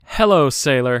Hello,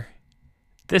 sailor.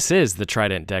 This is the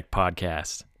Trident Deck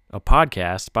Podcast, a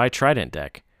podcast by Trident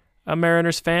Deck, a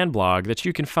Mariners fan blog that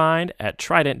you can find at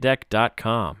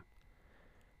tridentdeck.com.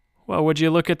 Well, would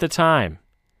you look at the time?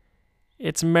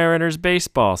 It's Mariners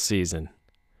baseball season.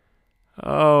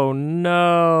 Oh,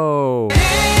 no.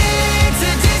 It's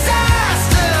a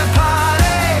disaster party,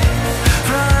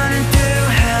 running through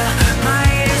hell.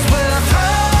 Might as well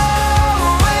throw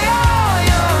away all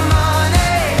your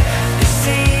money. They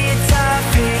say it's our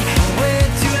fate, we're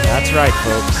too late. That's right,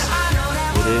 folks.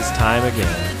 It is time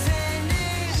again.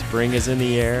 Spring is in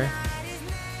the air.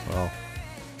 Well,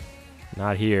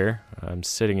 not here. I'm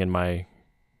sitting in my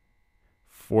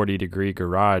 40-degree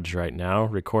garage right now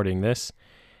recording this.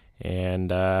 And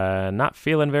not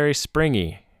feeling very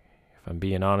springy, if I'm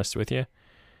being honest with you.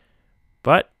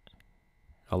 But,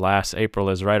 alas, April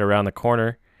is right around the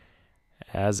corner,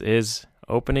 as is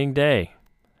opening day.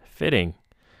 Fitting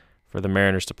for the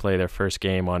Mariners to play their first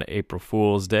game on April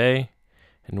Fool's Day.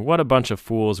 And what a bunch of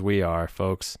fools we are,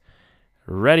 folks.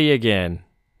 Ready again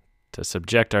to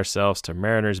subject ourselves to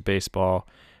Mariners baseball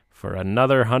for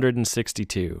another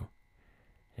 162.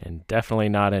 And definitely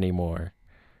not anymore.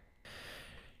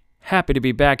 Happy to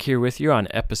be back here with you on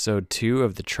episode 2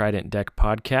 of the Trident Deck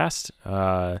Podcast.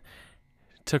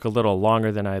 Took a little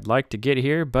longer than I'd like to get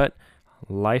here, but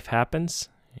life happens,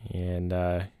 and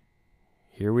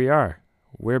here we are.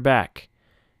 We're back.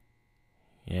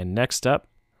 And next up,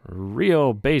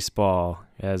 real baseball,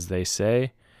 as they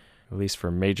say, at least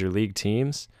for major league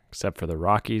teams, except for the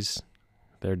Rockies.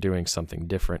 They're doing something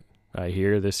different, I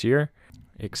hear, this year.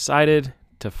 Excited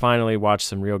to finally watch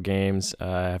some real games.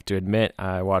 I have to admit,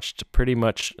 I watched pretty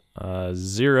much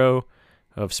zero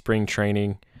of spring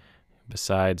training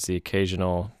besides the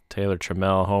occasional Taylor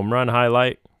Trammell home run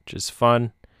highlight, which is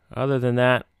fun. Other than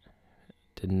that,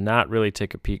 did not really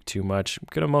take a peek too much. I'm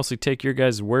going to mostly take your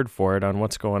guys' word for it on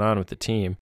what's going on with the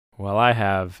team. While I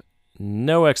have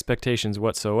no expectations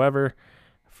whatsoever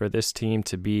for this team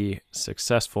to be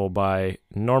successful by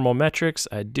normal metrics,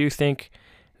 I do think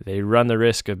they run the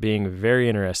risk of being very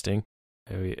interesting.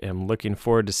 I am looking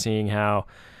forward to seeing how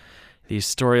these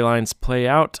storylines play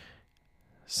out.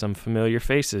 Some familiar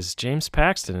faces. James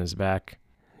Paxton is back.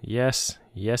 Yes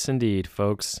indeed,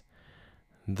 folks.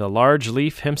 The large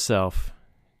leaf himself,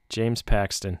 James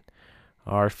Paxton,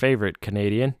 our favorite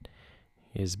Canadian,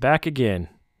 is back again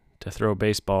to throw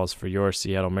baseballs for your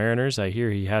Seattle Mariners. I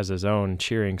hear he has his own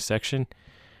cheering section.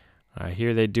 I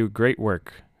hear they do great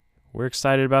work. We're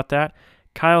excited about that.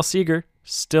 Kyle Seager,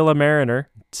 still a Mariner,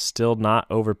 still not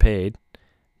overpaid.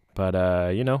 But,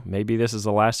 maybe this is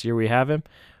the last year we have him.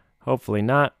 Hopefully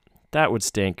not. That would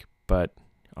stink, but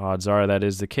odds are that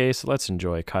is the case. Let's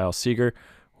enjoy Kyle Seager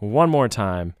one more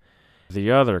time.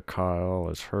 The other Kyle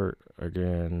is hurt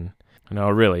again. No,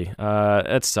 really,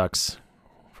 it sucks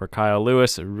for Kyle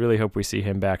Lewis. I really hope we see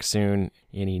him back soon.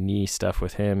 Any knee stuff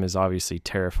with him is obviously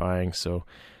terrifying, so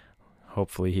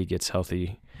hopefully he gets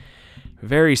healthy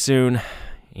very soon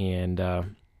and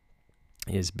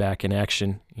is back in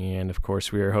action. And of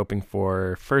course, we are hoping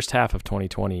for first half of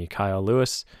 2020 Kyle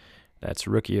Lewis. That's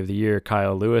Rookie of the Year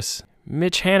Kyle Lewis.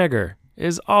 Mitch Haniger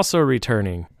is also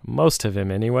returning, most of him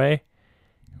anyway.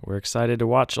 We're excited to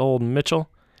watch old Mitchell,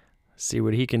 see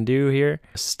what he can do here.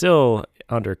 Still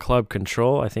under club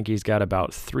control. I think he's got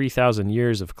about 3,000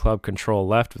 years of club control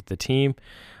left with the team.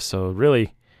 So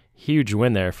really huge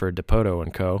win there for Dipoto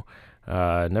and co.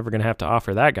 Never going to have to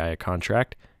offer that guy a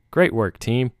contract. Great work,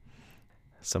 team.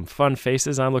 Some fun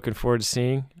faces I'm looking forward to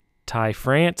seeing. Ty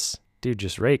France. Dude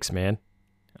just rakes, man.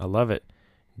 I love it.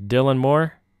 Dylan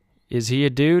Moore. Is he a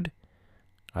dude?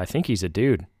 I think he's a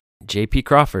dude. J.P.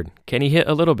 Crawford. Can he hit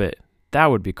a little bit? That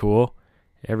would be cool.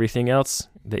 Everything else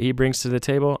that he brings to the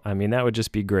table, that would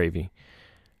just be gravy.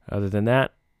 Other than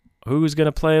that, who's going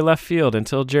to play left field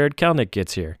until Jared Kelnick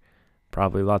gets here?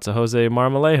 Probably lots of Jose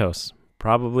Marmolejos.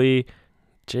 Probably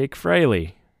Jake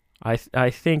Fraley.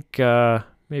 I think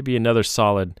maybe another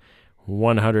solid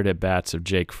 100 at-bats of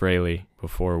Jake Fraley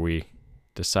before we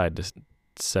decide to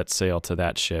set sail to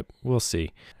that ship. We'll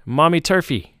see. Mommy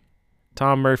Turfy.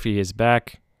 Tom Murphy is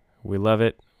back. We love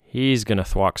it. He's going to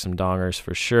thwack some dongers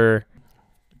for sure.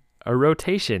 A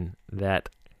rotation that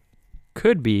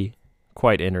could be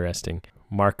quite interesting.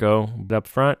 Marco up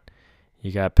front.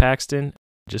 You got Paxton.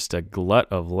 Just a glut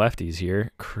of lefties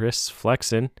here. Chris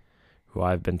Flexen, who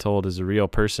I've been told is a real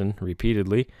person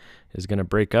repeatedly, is going to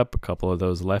break up a couple of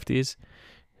those lefties.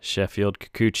 Sheffield,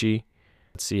 Kikuchi.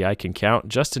 Let's see, I can count.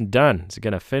 Justin Dunn is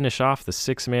going to finish off the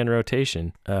 6-man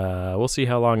rotation. We'll see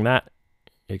how long that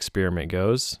experiment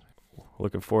goes.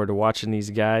 Looking forward to watching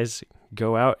these guys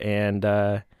go out,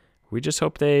 and we just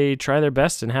hope they try their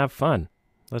best and have fun.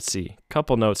 let's see,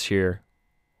 couple notes here.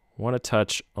 Want to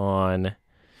touch on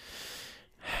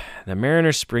the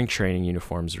Mariners spring training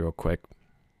uniforms real quick.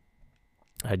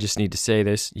 I just need to say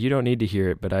this. You don't need to hear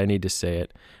it, but I need to say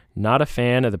it. Not a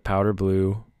fan of the powder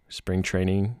blue spring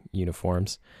training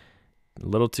uniforms. A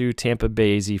little too Tampa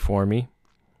Bay-y for me.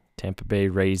 Tampa Bay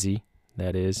Razy,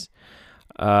 that is.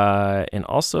 And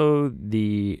also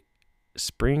the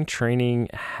spring training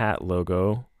hat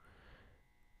logo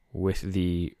with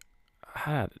the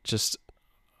just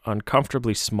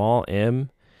uncomfortably small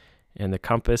M and the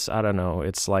compass. I don't know.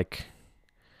 It's like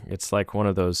one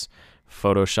of those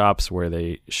Photoshops where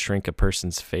they shrink a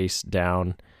person's face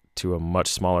down to a much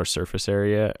smaller surface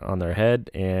area on their head,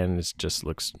 and it just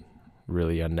looks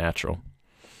really unnatural.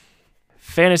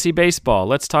 Fantasy baseball.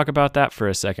 Let's talk about that for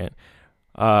a second.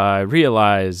 I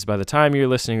realize by the time you're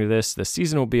listening to this, the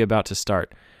season will be about to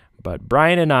start. But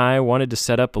Brian and I wanted to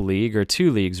set up a league, or two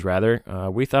leagues rather.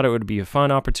 We thought it would be a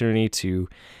fun opportunity to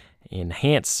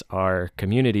enhance our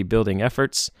community building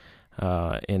efforts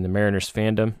in the Mariners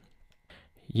fandom.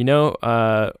 You know,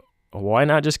 why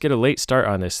not just get a late start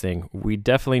on this thing? We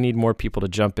definitely need more people to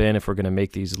jump in if we're going to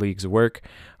make these leagues work.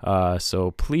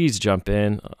 So please jump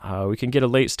in. We can get a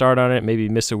late start on it, maybe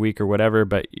miss a week or whatever.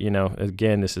 But, you know,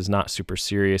 again, this is not super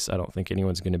serious. I don't think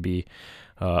anyone's going to be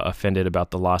offended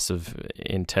about the loss of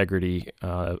integrity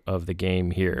of the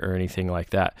game here or anything like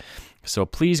that. So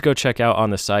please go check out on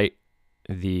the site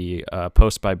the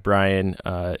post by Brian,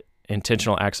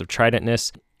 Intentional Acts of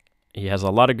Tridentness. He has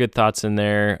a lot of good thoughts in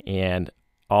there, and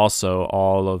also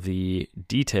all of the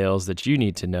details that you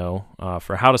need to know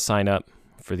for how to sign up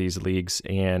for these leagues.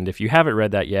 And if you haven't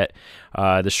read that yet,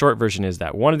 the short version is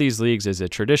that one of these leagues is a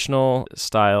traditional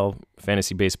style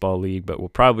fantasy baseball league, but will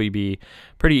probably be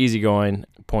pretty easygoing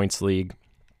points league.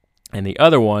 And the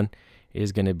other one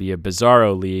is going to be a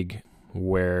bizarro league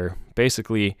where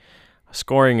basically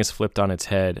scoring is flipped on its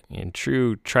head in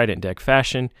true Trident deck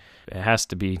fashion. It has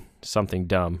to be something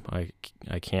dumb. I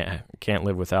can't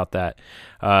live without that.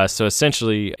 So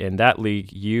essentially, in that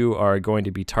league, you are going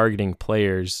to be targeting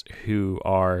players who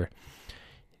are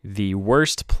the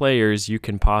worst players you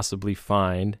can possibly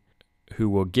find, who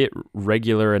will get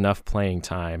regular enough playing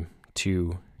time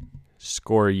to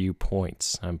score you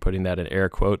points. I'm putting that in air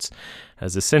quotes,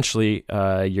 as essentially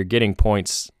you're getting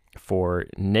points for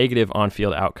negative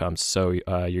on-field outcomes. So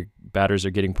your batters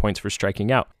are getting points for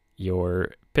striking out.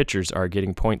 Your pitchers are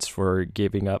getting points for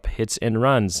giving up hits and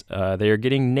runs. They are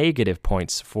getting negative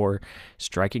points for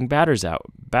striking batters out.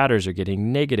 Batters are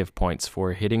getting negative points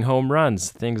for hitting home runs,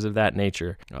 things of that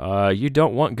nature. You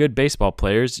don't want good baseball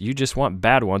players. You just want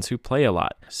bad ones who play a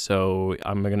lot. So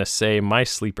I'm going to say my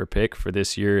sleeper pick for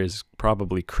this year is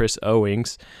probably Chris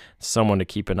Owings, someone to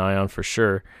keep an eye on for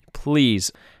sure.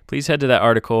 Please head to that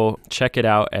article, check it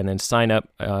out, and then sign up.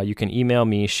 You can email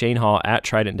me,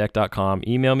 shanehall@tridentdeck.com.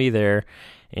 Email me there.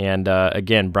 And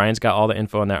again, Brian's got all the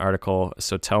info in that article.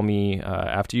 So tell me,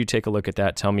 after you take a look at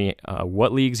that, tell me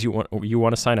what leagues you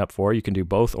want to sign up for. You can do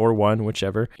both or one,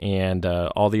 whichever. And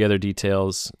all the other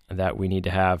details that we need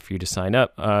to have for you to sign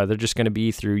up. They're just going to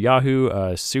be through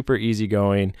Yahoo, super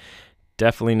easygoing.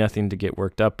 Definitely nothing to get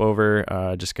worked up over.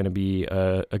 Just going to be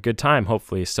a good time,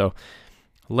 hopefully. So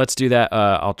let's do that.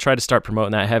 I'll try to start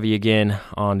promoting that heavy again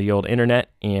on the old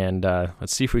internet, and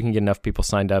let's see if we can get enough people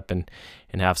signed up and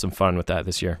have some fun with that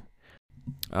this year.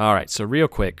 All right, so real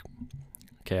quick.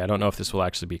 Okay, I don't know if this will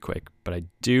actually be quick, but I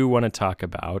do want to talk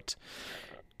about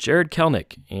Jarred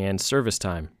Kelenic and service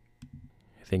time.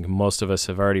 I think most of us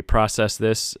have already processed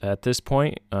this at this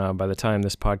point by the time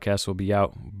this podcast will be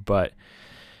out, but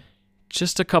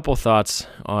just a couple thoughts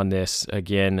on this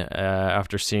again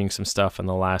after seeing some stuff in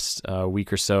the last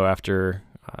week or so after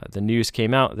the news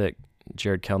came out that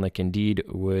Jarred Kelenic indeed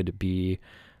would be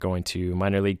going to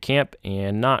minor league camp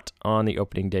and not on the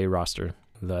opening day roster.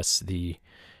 Thus, the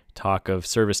talk of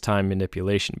service time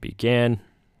manipulation began,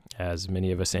 as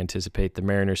many of us anticipate the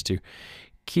Mariners to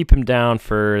keep him down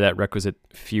for that requisite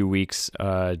few weeks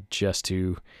just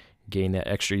to gain that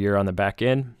extra year on the back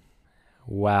end,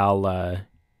 while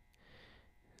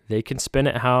they can spin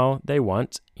it how they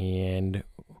want, and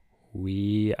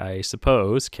we, I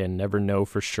suppose, can never know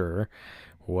for sure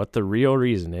what the real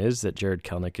reason is that Jarred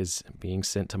Kelenic is being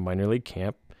sent to minor league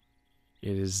camp.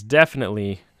 It is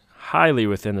definitely highly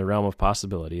within the realm of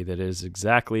possibility that it is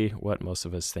exactly what most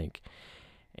of us think.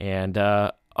 And,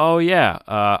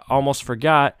 almost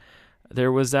forgot,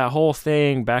 there was that whole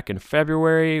thing back in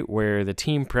February where the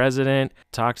team president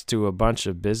talked to a bunch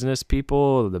of business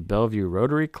people, the Bellevue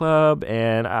Rotary Club,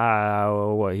 and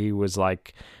he was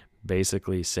like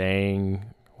basically saying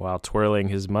while twirling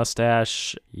his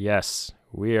mustache, yes,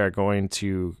 we are going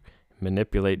to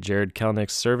manipulate Jared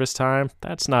Kelnick's service time.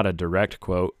 That's not a direct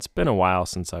quote. It's been a while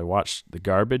since I watched The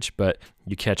Garbage, but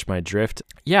you catch my drift.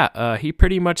 Yeah, he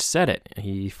pretty much said it.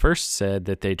 He first said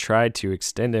that they tried to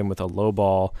extend him with a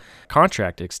lowball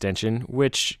contract extension,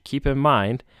 which, keep in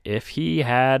mind, if he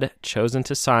had chosen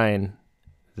to sign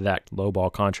that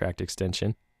lowball contract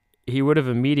extension, he would have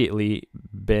immediately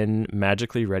been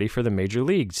magically ready for the major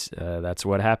leagues. That's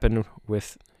what happened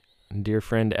with dear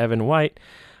friend Evan White,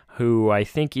 who I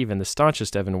think even the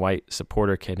staunchest Evan White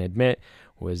supporter can admit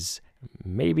was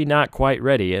maybe not quite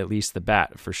ready, at least the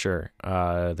bat for sure.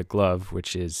 The glove,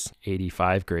 which is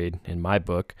 85 grade in my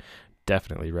book,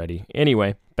 definitely ready.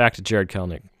 Anyway, back to Jared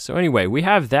Kelnick. So anyway, we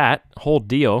have that whole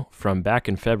deal from back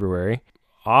in February.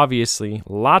 Obviously,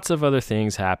 lots of other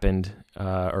things happened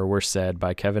or were said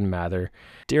by Kevin Mather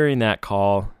during that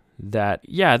call that,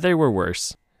 yeah, they were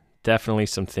worse. Definitely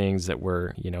some things that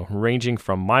were, ranging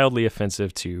from mildly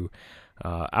offensive to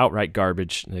outright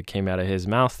garbage that came out of his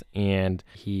mouth. And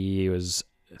he was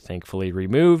thankfully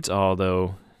removed,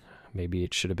 although maybe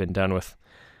it should have been done with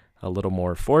a little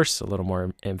more force, a little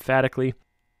more emphatically.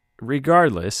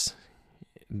 Regardless,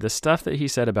 the stuff that he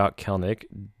said about Kelnick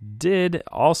did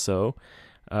also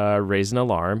raise an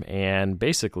alarm and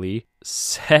basically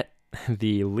set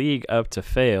the league up to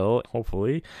fail,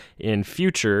 hopefully, in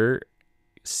future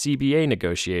CBA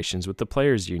negotiations with the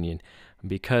Players Union,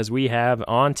 because we have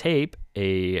on tape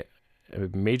a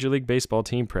Major League Baseball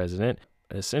team president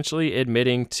essentially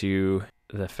admitting to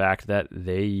the fact that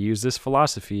they use this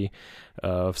philosophy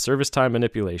of service time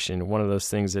manipulation, one of those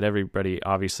things that everybody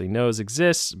obviously knows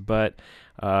exists, but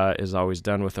is always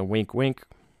done with a wink, wink.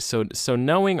 So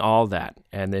knowing all that,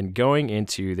 and then going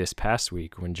into this past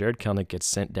week when Jared Kelnick gets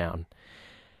sent down,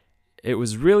 it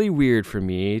was really weird for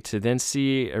me to then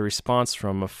see a response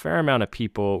from a fair amount of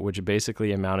people, which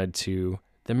basically amounted to,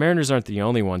 the Mariners aren't the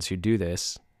only ones who do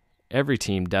this. Every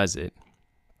team does it.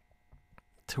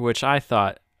 To which I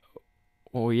thought,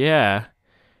 well, yeah,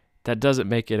 that doesn't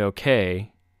make it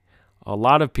okay. A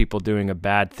lot of people doing a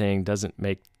bad thing doesn't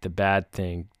make the bad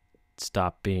thing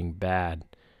stop being bad.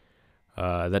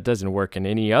 That doesn't work in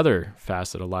any other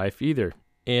facet of life either.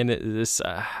 And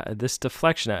this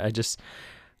deflection,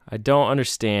 I don't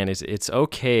understand. It's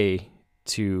okay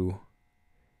to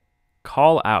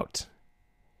call out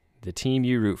the team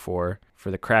you root for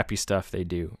the crappy stuff they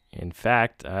do. In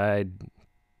fact, I'd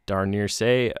darn near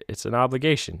say it's an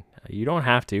obligation. You don't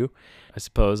have to. I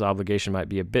suppose obligation might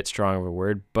be a bit strong of a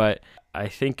word, but I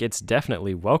think it's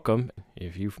definitely welcome.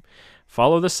 If you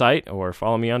follow the site or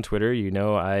follow me on Twitter,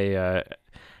 I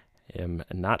am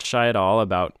not shy at all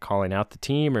about calling out the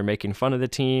team or making fun of the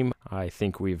team. I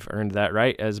think we've earned that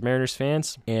right as Mariners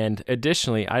fans. And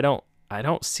additionally, I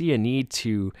don't see a need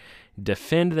to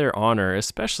defend their honor,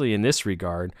 especially in this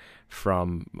regard,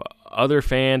 from other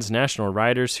fans, national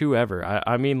writers, whoever.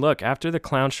 I mean, look, after the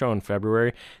clown show in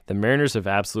February, the Mariners have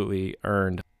absolutely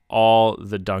earned all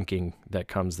the dunking that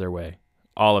comes their way.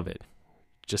 All of it.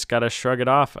 Just got to shrug it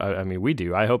off. I mean, we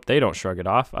do. I hope they don't shrug it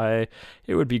off.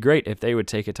 It would be great if they would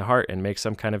take it to heart and make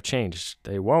some kind of change.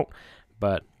 They won't.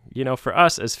 But, for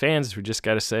us as fans, we just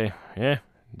got to say,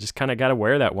 just kind of got to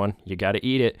wear that one. You got to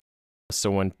eat it.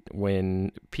 So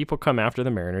when people come after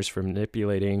the Mariners for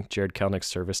manipulating Jared Kelnick's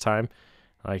service time,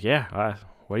 what are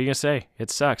you going to say?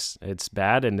 It sucks. It's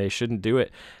bad, and they shouldn't do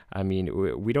it. I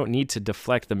mean, we don't need to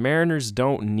deflect. The Mariners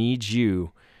don't need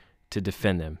you to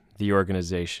defend them, the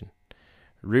organization.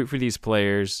 Root for these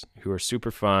players who are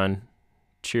super fun,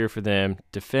 cheer for them,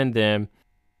 defend them.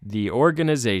 The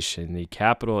organization, the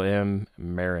capital M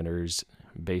Mariners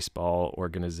baseball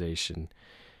organization,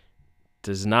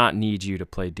 does not need you to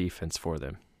play defense for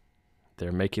them.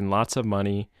 They're making lots of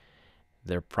money.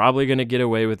 They're probably going to get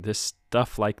away with this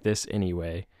stuff like this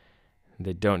anyway.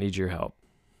 They don't need your help.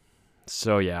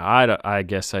 So yeah, I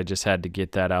guess I just had to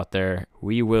get that out there.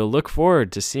 We will look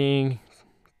forward to seeing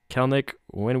Kelnick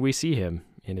when we see him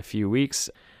in a few weeks.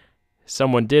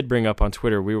 Someone did bring up on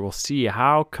Twitter, we will see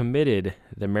how committed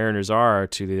the Mariners are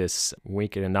to this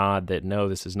wink and a nod that no,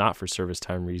 this is not for service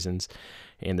time reasons,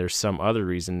 and there's some other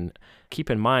reason.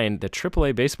 Keep in mind, the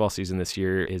AAA baseball season this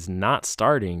year is not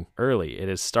starting early. It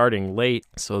is starting late,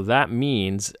 so that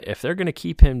means if they're going to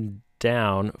keep him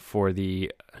down for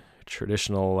the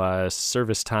traditional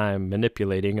service time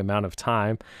manipulating amount of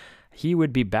time, he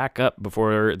would be back up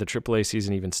before the AAA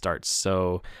season even starts.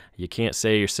 So you can't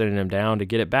say you're sending him down to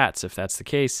get at bats if that's the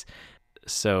case.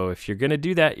 So if you're going to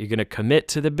do that, you're going to commit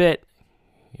to the bit.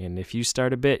 And if you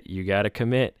start a bit, you got to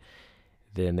commit.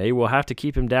 Then they will have to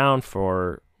keep him down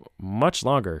for much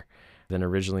longer than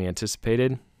originally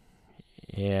anticipated.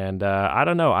 And I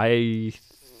don't know. I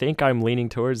think I'm leaning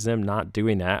towards them not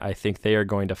doing that. I think they are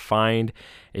going to find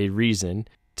a reason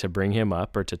to bring him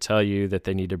up or to tell you that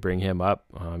they need to bring him up.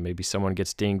 Maybe someone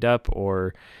gets dinged up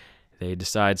or they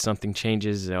decide something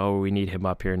changes. Oh, we need him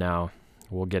up here now.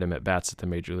 We'll get him at bats at the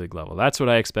major league level. That's what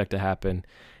I expect to happen.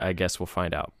 I guess we'll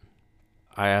find out.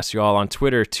 I asked you all on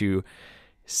Twitter to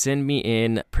send me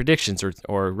in predictions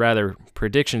or rather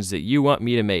predictions that you want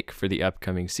me to make for the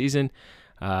upcoming season.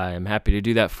 I'm happy to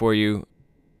do that for you.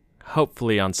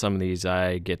 Hopefully on some of these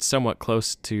I get somewhat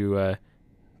close to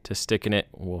sticking it.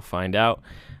 We'll find out.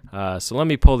 So let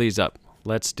me pull these up.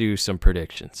 Let's do some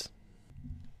predictions.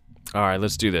 All right,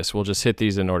 let's do this. We'll just hit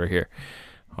these in order here.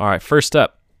 All right, first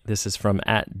up, this is from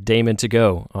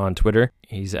 @Damon2Go on Twitter.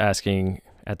 He's asking,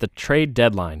 at the trade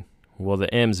deadline, will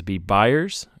the M's be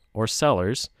buyers or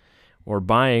sellers or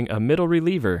buying a middle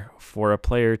reliever for a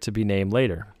player to be named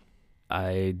later?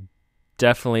 I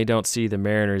definitely don't see the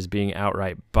Mariners being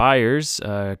outright buyers,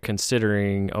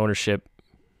 considering ownership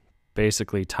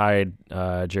basically tied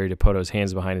Jerry DiPoto's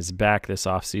hands behind his back this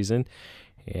offseason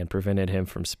and prevented him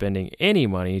from spending any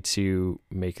money to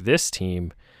make this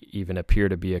team even appear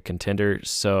to be a contender.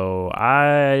 So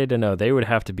I don't know. They would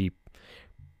have to be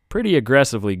pretty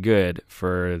aggressively good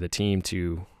for the team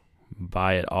to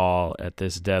buy it all at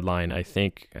this deadline. I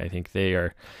think they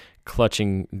are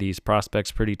clutching these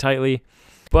prospects pretty tightly.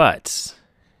 But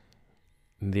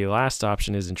the last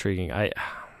option is intriguing. I'm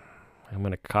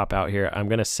going to cop out here. I'm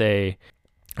going to say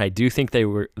I do think they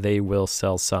will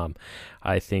sell some.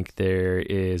 I think there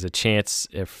is a chance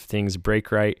if things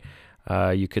break right,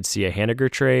 you could see a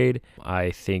Haniger trade.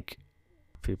 I think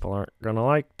people aren't going to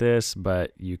like this,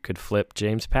 but you could flip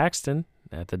James Paxton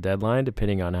at the deadline,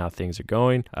 depending on how things are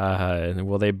going.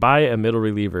 Will they buy a middle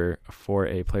reliever for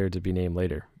a player to be named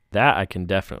later? That I can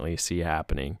definitely see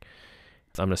happening.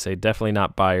 So I'm going to say definitely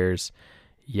not buyers.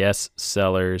 Yes,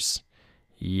 sellers.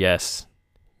 Yes,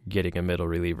 getting a middle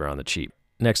reliever on the cheap.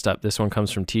 Next up, this one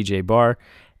comes from TJ Barr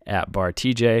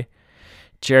 @BarTJ.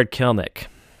 Jared Kelenic,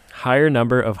 higher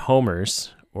number of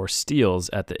homers or steals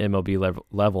at the MLB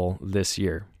level this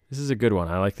year? This is a good one.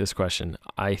 I like this question.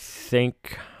 I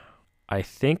think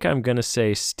I'm going to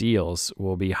say steals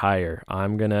will be higher.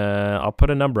 I'll put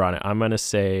a number on it. I'm going to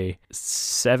say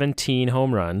 17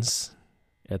 home runs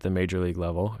at the major league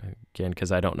level. Again,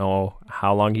 because I don't know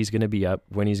how long he's going to be up,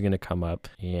 when he's going to come up,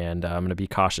 and I'm going to be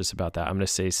cautious about that. I'm going to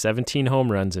say 17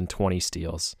 home runs and 20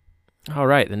 steals. All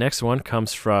right, the next one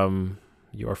comes from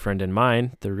your friend and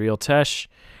mine, the real Tesh.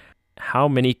 How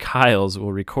many Kyles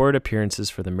will record appearances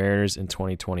for the Mariners in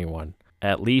 2021?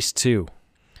 At least 2.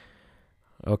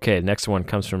 Okay, next one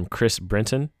comes from Chris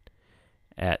Brenton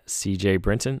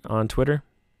 @CJBrenton on Twitter.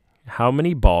 How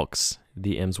many balks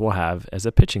the M's will have as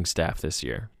a pitching staff this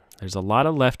year? There's a lot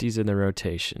of lefties in the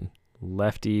rotation.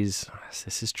 Lefties,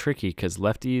 this is tricky because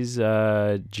lefties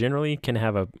generally can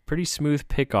have a pretty smooth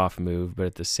pickoff move, but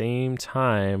at the same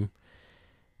time,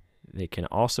 they can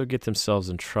also get themselves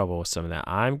in trouble with some of that.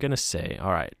 I'm going to say,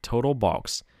 all right, total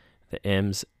balks, the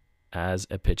M's as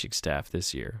a pitching staff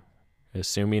this year,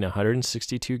 assuming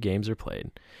 162 games are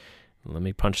played. Let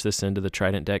me punch this into the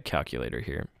Trident Deck calculator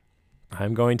here.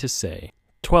 I'm going to say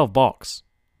 12 balks.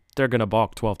 They're going to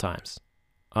balk 12 times.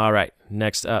 All right,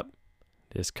 next up.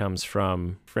 This comes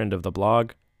from friend of the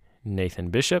blog, Nathan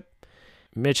Bishop.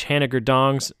 Mitch Haniger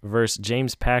dongs versus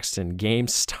James Paxton. Game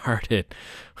started.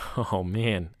 Oh,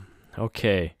 man.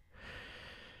 Okay.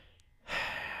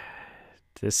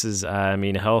 This is,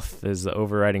 health is the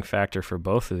overriding factor for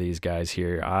both of these guys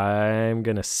here. I'm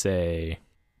going to say,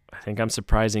 I think I'm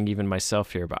surprising even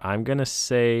myself here, but I'm going to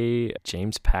say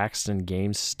James Paxton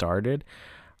game started.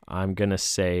 I'm going to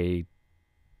say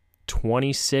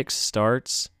 26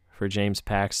 starts for James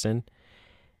Paxton,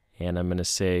 and I'm going to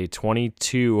say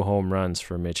 22 home runs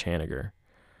for Mitch Haniger.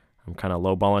 I'm kind of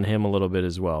lowballing him a little bit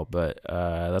as well, but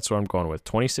that's what I'm going with.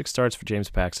 26 starts for James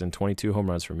Paxton, 22 home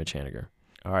runs for Mitch Haniger.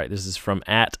 All right, this is from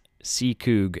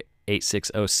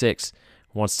 @CCoog8606.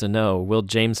 Wants to know, will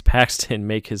James Paxton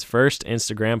make his first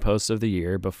Instagram post of the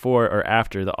year before or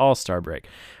after the All-Star break?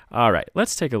 All right,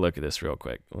 let's take a look at this real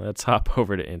quick. Let's hop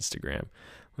over to Instagram.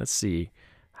 Let's see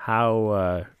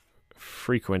how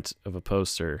frequent of a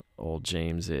poster old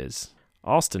James is.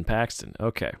 Austin Paxton.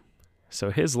 Okay,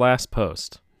 so his last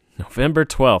post, November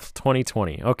 12th,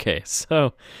 2020. Okay,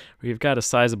 so we've got a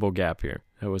sizable gap here.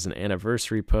 It was an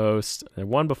anniversary post. The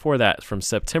one before that from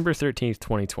September 13th,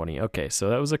 2020. Okay, so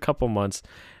that was a couple months.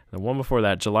 The one before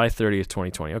that, July 30th,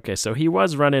 2020. Okay, so he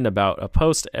was running about a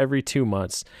post every 2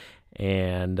 months.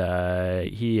 and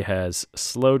he has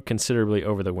slowed considerably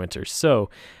over the winter. So,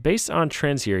 based on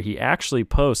trends here, he actually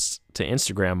posts to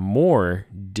Instagram more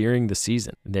during the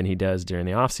season than he does during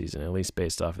the offseason, at least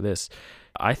based off of this.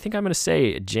 I think I'm going to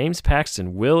say James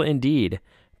Paxton will indeed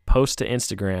post to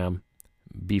Instagram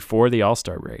before the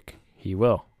All-Star break. He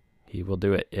will. He will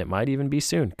do it. It might even be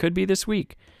soon. Could be this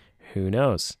week. Who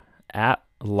knows? At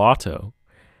Lotto.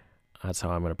 That's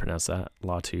how I'm going to pronounce that.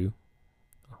 Lotto.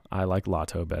 I like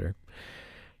Lotto better.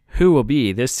 Who will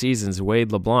be this season's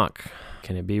Wade LeBlanc?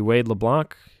 Can it be Wade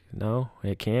LeBlanc? No,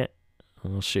 it can't.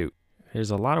 Well, shoot.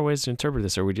 There's a lot of ways to interpret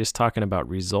this. Are we just talking about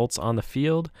results on the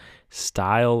field,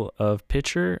 style of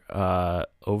pitcher,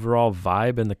 overall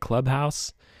vibe in the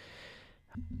clubhouse?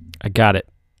 I got it.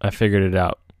 I figured it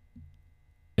out.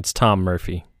 It's Tom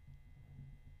Murphy.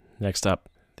 Next up,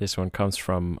 this one comes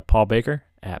from Paul Baker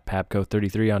at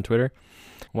Papco33 on Twitter.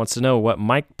 Wants to know what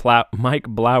Mike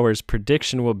Blauer's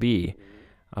prediction will be.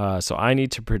 So I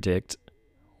need to predict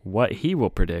what he will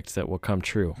predict that will come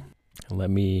true. Let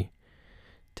me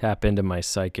tap into my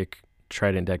psychic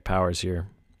Trident deck powers here.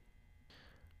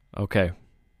 Okay.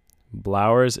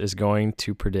 Blowers is going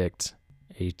to predict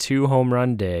a 2-home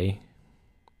run day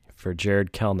for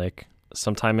Jared Kelenic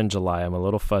sometime in July. I'm a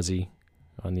little fuzzy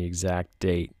on the exact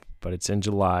date, but it's in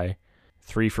July.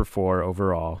 3 for 4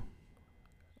 overall.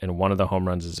 And one of the home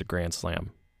runs is a grand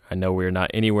slam. I know we're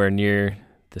not anywhere near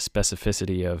the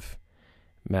specificity of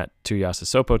Matt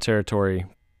Tuiasosopo territory,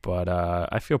 but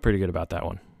I feel pretty good about that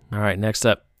one. All right, next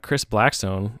up, Chris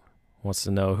Blackstone wants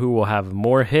to know who will have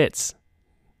more hits,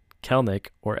 Kelenic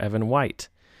or Evan White.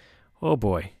 Oh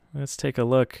boy, let's take a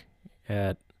look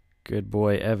at good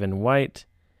boy Evan White.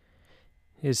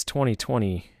 His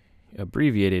 2020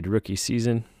 abbreviated rookie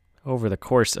season. Over the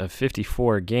course of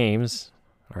 54 games,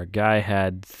 our guy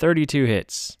had 32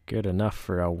 hits. Good enough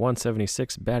for a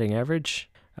 176 batting average.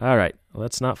 All right,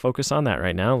 let's not focus on that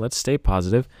right now. Let's stay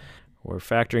positive. We're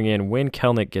factoring in when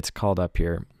Kelenic gets called up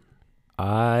here.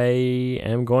 I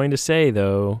am going to say,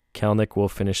 though, Kelenic will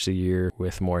finish the year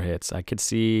with more hits. I could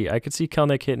see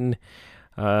Kelenic hitting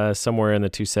somewhere in the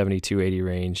 270, 280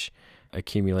 range,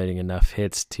 accumulating enough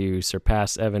hits to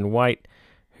surpass Evan White,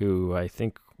 who I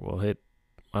think will hit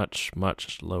much,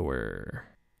 much lower.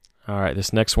 All right,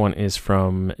 this next one is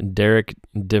from Derek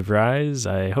DeVries.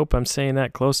 I hope I'm saying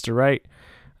that close to right.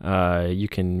 You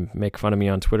can make fun of me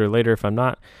on Twitter later if I'm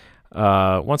not.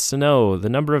 Wants to know the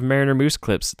number of Mariner Moose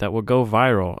clips that will go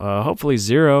viral. Hopefully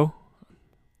 0.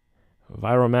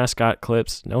 Viral mascot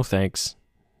clips, no thanks.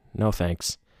 No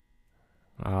thanks.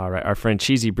 All right, our friend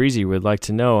Cheesy Breezy would like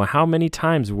to know how many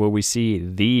times will we see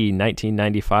the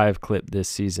 1995 clip this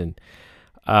season?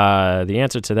 The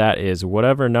answer to that is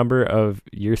whatever number of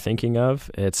you're thinking of,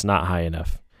 it's not high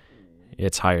enough.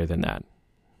 It's higher than that.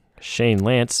 Shane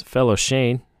Lance, fellow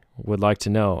Shane, would like to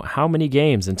know how many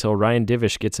games until Ryan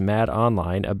Divish gets mad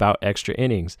online about extra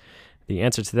innings. The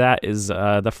answer to that is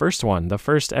the first one, the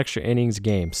first extra innings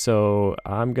game. So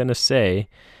I'm going to say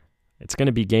it's going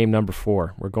to be game number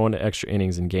 4. We're going to extra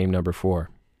innings in game number 4.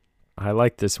 I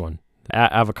like this one.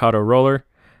 At Avocado Roller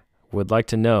would like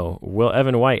to know, will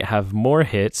Evan White have more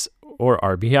hits or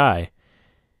RBI?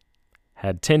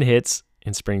 Had 10 hits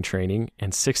in spring training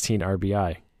and 16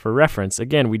 RBI. For reference,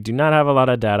 again, we do not have a lot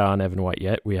of data on Evan White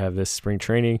yet. We have this spring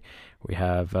training. We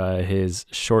have his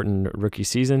shortened rookie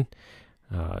season,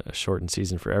 a shortened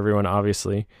season for everyone,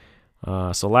 obviously.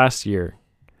 So last year,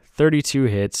 32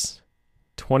 hits,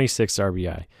 26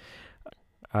 RBI.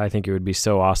 I think it would be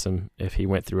so awesome if he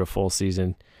went through a full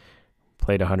season,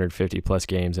 played 150-plus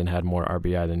games, and had more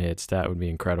RBI than hits. That would be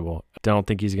incredible. Don't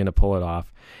think he's going to pull it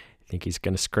off. I think he's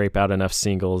going to scrape out enough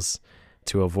singles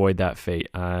to avoid that fate.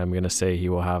 I'm going to say he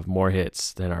will have more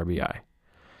hits than RBI.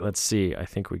 Let's see. I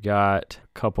think we got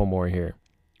a couple more here.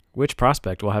 Which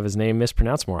prospect will have his name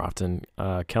mispronounced more often,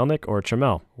 Kelenic or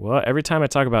Trammell? Well, every time I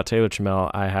talk about Taylor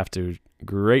Trammell, I have to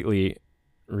greatly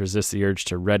resist the urge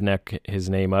to redneck his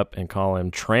name up and call him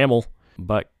Trammell.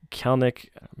 But Kelenic,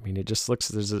 I mean, it just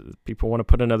looks, people want to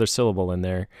put another syllable in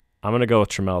there. I'm going to go with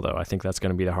Trammell, though. I think that's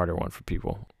going to be the harder one for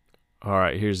people. All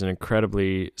right, here's an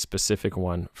incredibly specific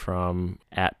one from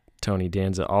at Tony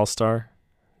Danza All-Star.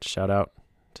 Shout out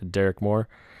to Derek Moore.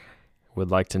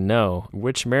 Would like to know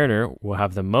which Mariner will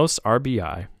have the most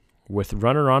RBI with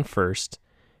runner on first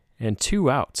and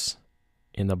 2 outs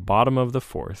in the bottom of the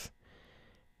 4th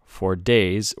for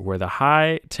days where the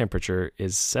high temperature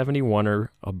is 71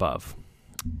 or above.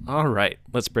 All right,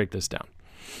 let's break this down.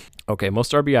 Okay,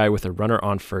 most RBI with a runner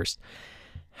on first.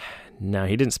 Now,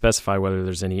 he didn't specify whether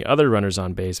there's any other runners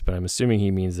on base, but I'm assuming he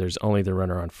means there's only the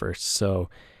runner on first. So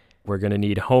we're going to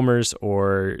need homers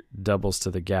or doubles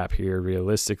to the gap here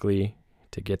realistically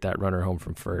to get that runner home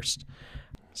from first.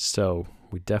 So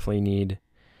we definitely need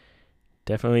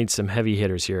some heavy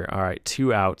hitters here. All right,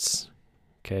 2 outs.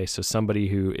 Okay, so somebody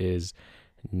who is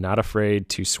not afraid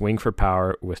to swing for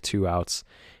power with 2 outs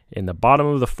in the bottom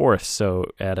of the 4th. So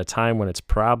at a time when it's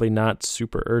probably not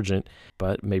super urgent,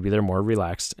 but maybe they're more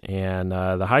relaxed. And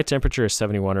the high temperature is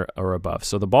 71 or above.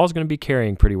 So the ball's going to be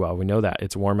carrying pretty well. We know that.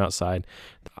 It's warm outside.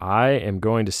 I am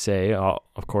going to say,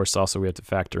 of course, also we have to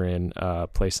factor in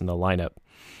place in the lineup.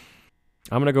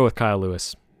 I'm going to go with Kyle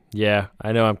Lewis. Yeah,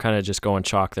 I know I'm kind of just going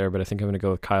chalk there, but I think I'm going to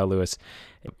go with Kyle Lewis.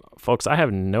 Folks, I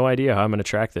have no idea how I'm going to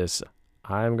track this.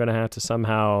 I'm going to have to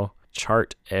somehow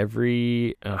chart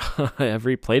every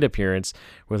plate appearance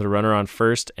with a runner on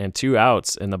first and 2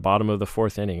 outs in the bottom of the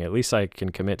 4th inning. At least I can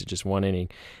commit to just 1 inning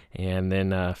and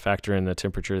then factor in the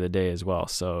temperature of the day as well.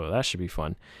 So that should be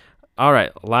fun. All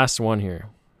right, last one here.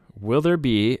 Will there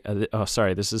be,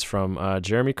 this is from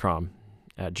Jeremy Crom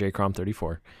at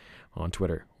jcrom34 on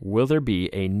Twitter. Will there be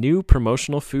a new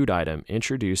promotional food item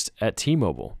introduced at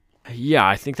T-Mobile? Yeah,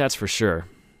 I think that's for sure.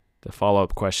 The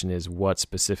follow-up question is, what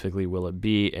specifically will it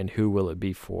be and who will it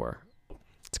be for?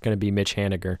 It's going to be Mitch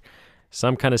Haniger.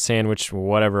 Some kind of sandwich,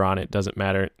 whatever on it, doesn't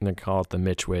matter. And then call it the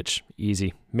Mitch Witch.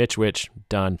 Easy. Mitch Witch,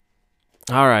 done.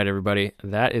 All right, everybody.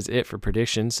 That is it for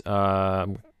predictions.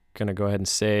 I'm going to go ahead and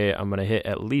say I'm going to hit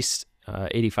at least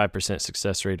 85%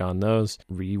 success rate on those.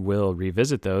 We will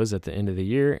revisit those at the end of the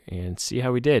year and see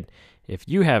how we did. If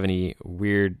you have any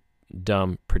weird,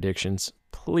 dumb predictions,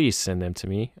 please send them to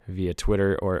me via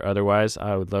Twitter or otherwise.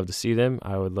 I would love to see them.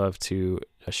 I would love to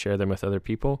share them with other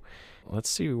people. Let's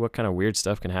see what kind of weird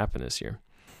stuff can happen this year.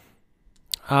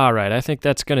 All right, I think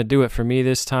that's going to do it for me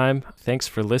this time. Thanks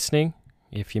for listening,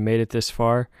 if you made it this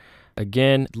far.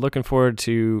 Again, looking forward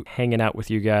to hanging out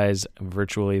with you guys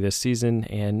virtually this season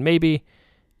and maybe,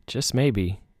 just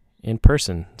maybe, in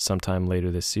person sometime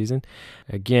later this season.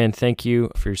 Again, thank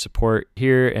you for your support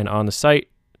here and on the site.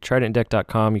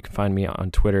 TridentDeck.com. You can find me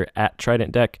on Twitter at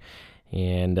TridentDeck.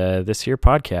 And this here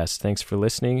podcast. Thanks for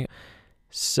listening.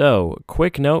 So,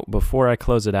 quick note before I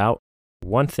close it out.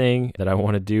 One thing that I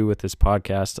want to do with this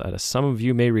podcast, some of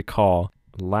you may recall,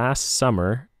 last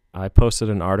summer I posted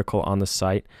an article on the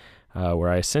site where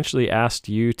I essentially asked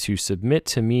you to submit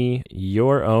to me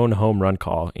your own home run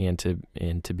call and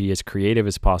to be as creative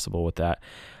as possible with that.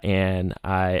 And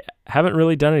I haven't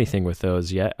really done anything with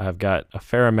those yet. I've got a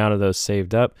fair amount of those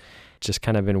saved up, just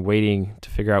kind of been waiting to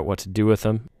figure out what to do with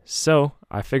them. So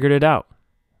I figured it out.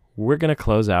 We're going to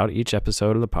close out each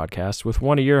episode of the podcast with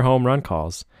one of your home run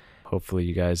calls. Hopefully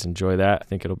you guys enjoy that. I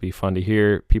think it'll be fun to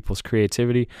hear people's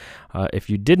creativity. If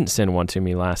you didn't send one to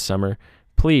me last summer,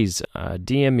 please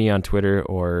DM me on Twitter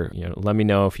or let me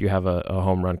know if you have a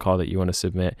home run call that you want to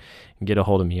submit and get a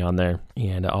hold of me on there,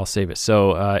 and I'll save it.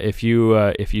 So if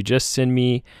you just send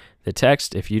me the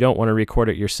text, if you don't want to record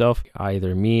it yourself,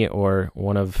 either me or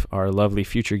one of our lovely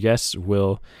future guests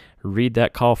will read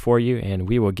that call for you, and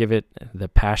we will give it the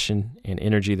passion and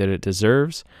energy that it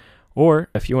deserves. Or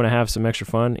if you want to have some extra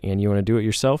fun and you want to do it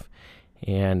yourself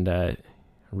and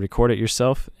record it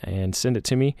yourself and send it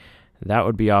to me, that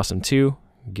would be awesome too.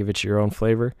 Give it your own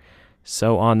flavor.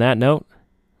 So on that note,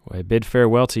 I bid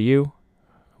farewell to you.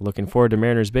 Looking forward to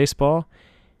Mariners baseball.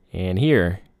 And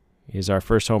here is our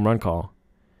first home run call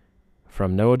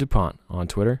from Noah DuPont on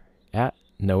Twitter at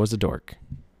Noah's a Dork.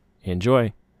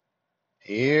 Enjoy.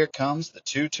 Here comes the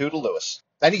 2-2 to Lewis.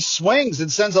 And he swings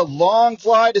and sends a long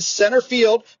fly to center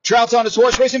field. Trout's on his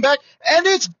horse racing back, and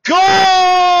it's gone!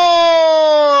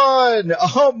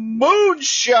 A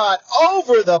moonshot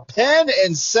over the pen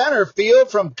in center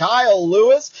field from Kyle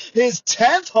Lewis. His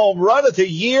 10th home run of the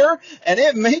year, and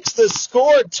it makes the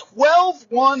score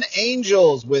 12-1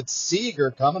 Angels with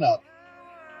Seager coming up.